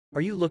Are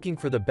you looking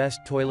for the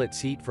best toilet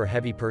seat for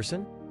heavy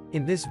person?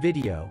 In this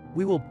video,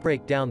 we will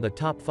break down the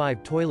top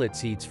 5 toilet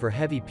seats for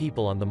heavy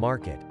people on the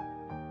market.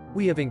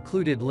 We have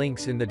included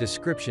links in the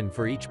description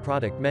for each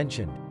product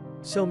mentioned,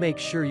 so make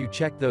sure you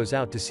check those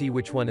out to see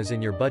which one is in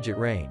your budget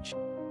range.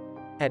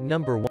 At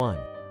number 1.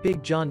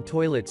 Big John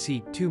Toilet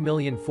Seat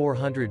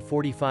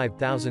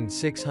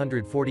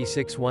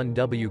 2,445,646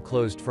 1W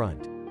Closed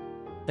Front.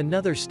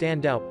 Another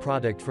standout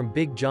product from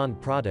Big John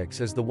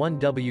Products is the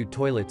 1W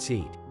toilet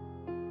seat.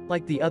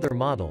 Like the other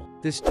model,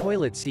 this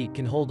toilet seat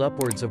can hold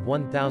upwards of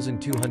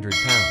 1,200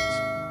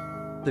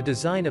 pounds. The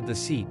design of the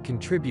seat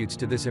contributes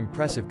to this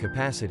impressive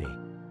capacity.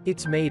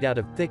 It's made out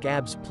of thick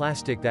ABS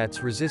plastic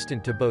that's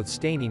resistant to both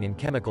staining and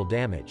chemical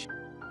damage.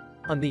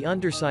 On the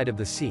underside of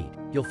the seat,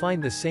 you'll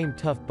find the same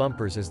tough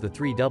bumpers as the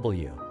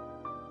 3W.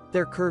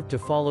 They're curved to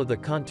follow the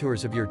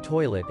contours of your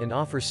toilet and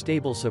offer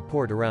stable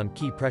support around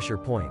key pressure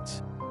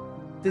points.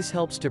 This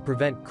helps to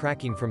prevent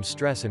cracking from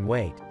stress and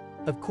weight.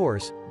 Of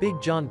course, Big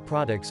John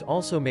Products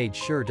also made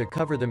sure to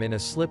cover them in a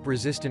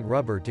slip-resistant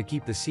rubber to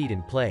keep the seat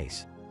in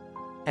place.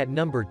 At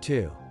number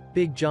 2.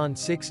 Big John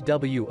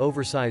 6W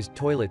Oversized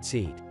Toilet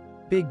Seat.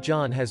 Big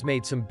John has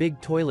made some big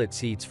toilet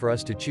seats for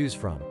us to choose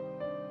from.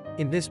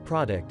 In this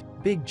product,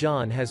 Big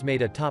John has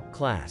made a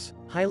top-class,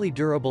 highly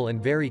durable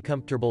and very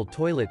comfortable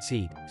toilet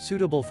seat,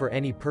 suitable for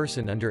any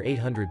person under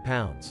 800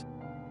 pounds.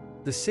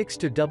 The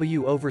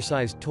 6W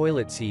oversized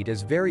toilet seat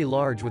is very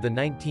large with a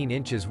 19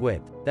 inches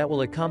width, that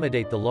will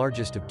accommodate the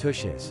largest of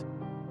tushes.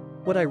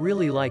 What I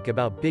really like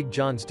about Big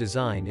John's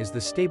design is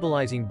the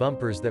stabilizing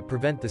bumpers that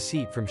prevent the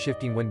seat from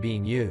shifting when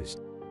being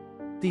used.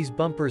 These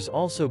bumpers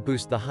also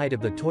boost the height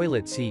of the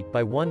toilet seat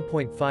by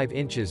 1.5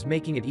 inches,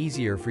 making it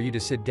easier for you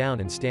to sit down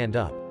and stand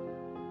up.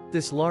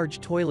 This large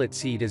toilet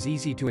seat is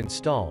easy to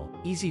install,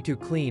 easy to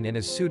clean, and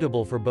is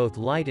suitable for both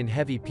light and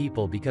heavy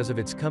people because of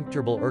its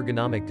comfortable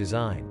ergonomic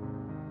design.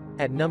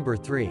 At number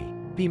 3.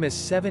 Bemis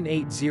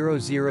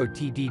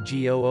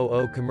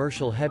 7800TDG000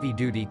 Commercial Heavy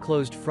Duty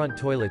Closed Front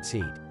Toilet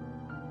Seat.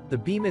 The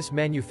Bemis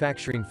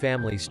manufacturing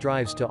family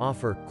strives to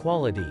offer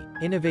quality,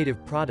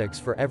 innovative products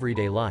for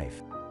everyday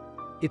life.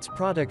 Its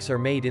products are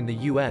made in the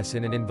US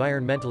in an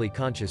environmentally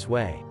conscious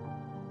way.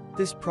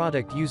 This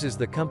product uses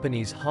the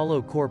company's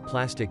hollow core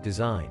plastic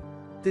design.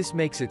 This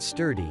makes it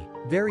sturdy,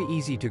 very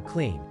easy to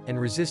clean, and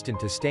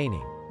resistant to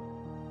staining.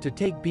 To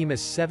take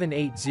Bemis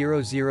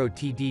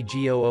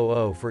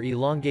 7800TDG000 for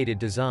elongated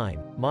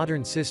design,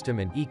 modern system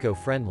and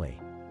eco-friendly.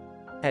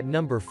 At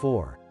number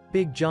 4.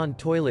 Big John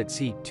Toilet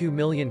Seat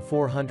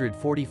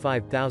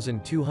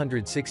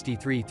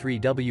 2,445,263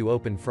 3W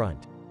Open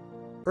Front.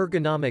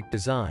 Ergonomic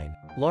design,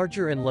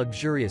 larger and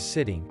luxurious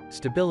sitting,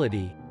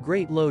 stability,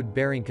 great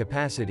load-bearing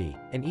capacity,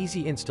 and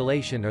easy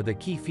installation are the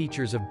key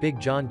features of Big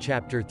John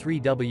Chapter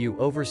 3W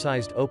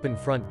Oversized Open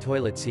Front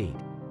Toilet Seat.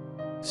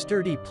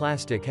 Sturdy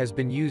plastic has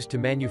been used to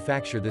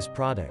manufacture this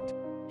product.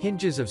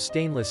 Hinges of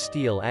stainless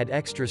steel add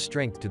extra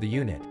strength to the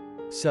unit.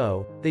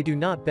 So, they do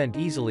not bend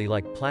easily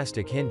like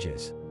plastic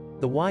hinges.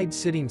 The wide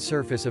sitting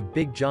surface of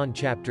Big John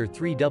Chapter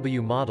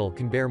 3W model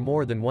can bear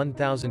more than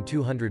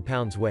 1,200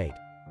 pounds weight.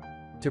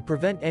 To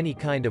prevent any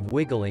kind of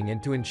wiggling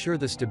and to ensure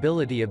the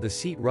stability of the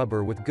seat,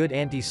 rubber with good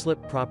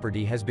anti-slip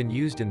property has been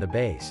used in the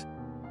base.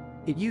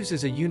 It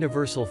uses a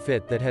universal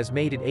fit that has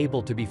made it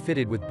able to be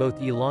fitted with both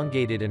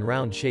elongated and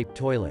round-shaped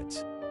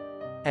toilets.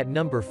 At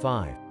number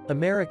 5.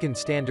 American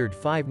Standard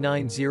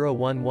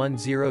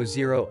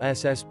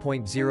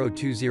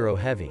 5901100SS.020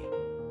 Heavy.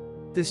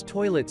 This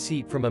toilet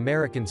seat from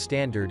American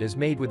Standard is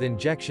made with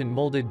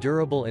injection-molded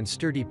durable and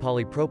sturdy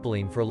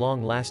polypropylene for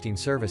long-lasting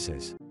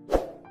services.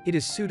 It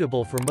is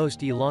suitable for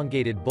most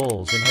elongated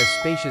bowls and has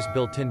spacious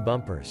built-in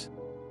bumpers.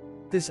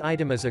 This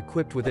item is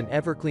equipped with an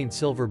Everclean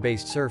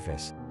silver-based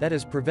surface, that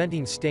is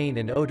preventing stain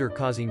and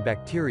odor-causing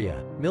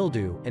bacteria,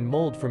 mildew, and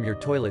mold from your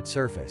toilet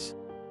surface.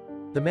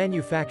 The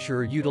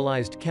manufacturer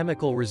utilized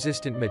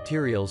chemical-resistant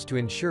materials to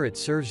ensure it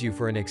serves you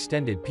for an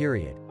extended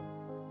period.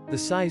 The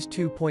size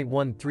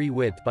 2.13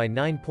 width by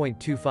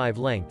 9.25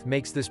 length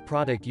makes this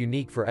product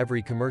unique for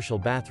every commercial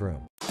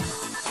bathroom.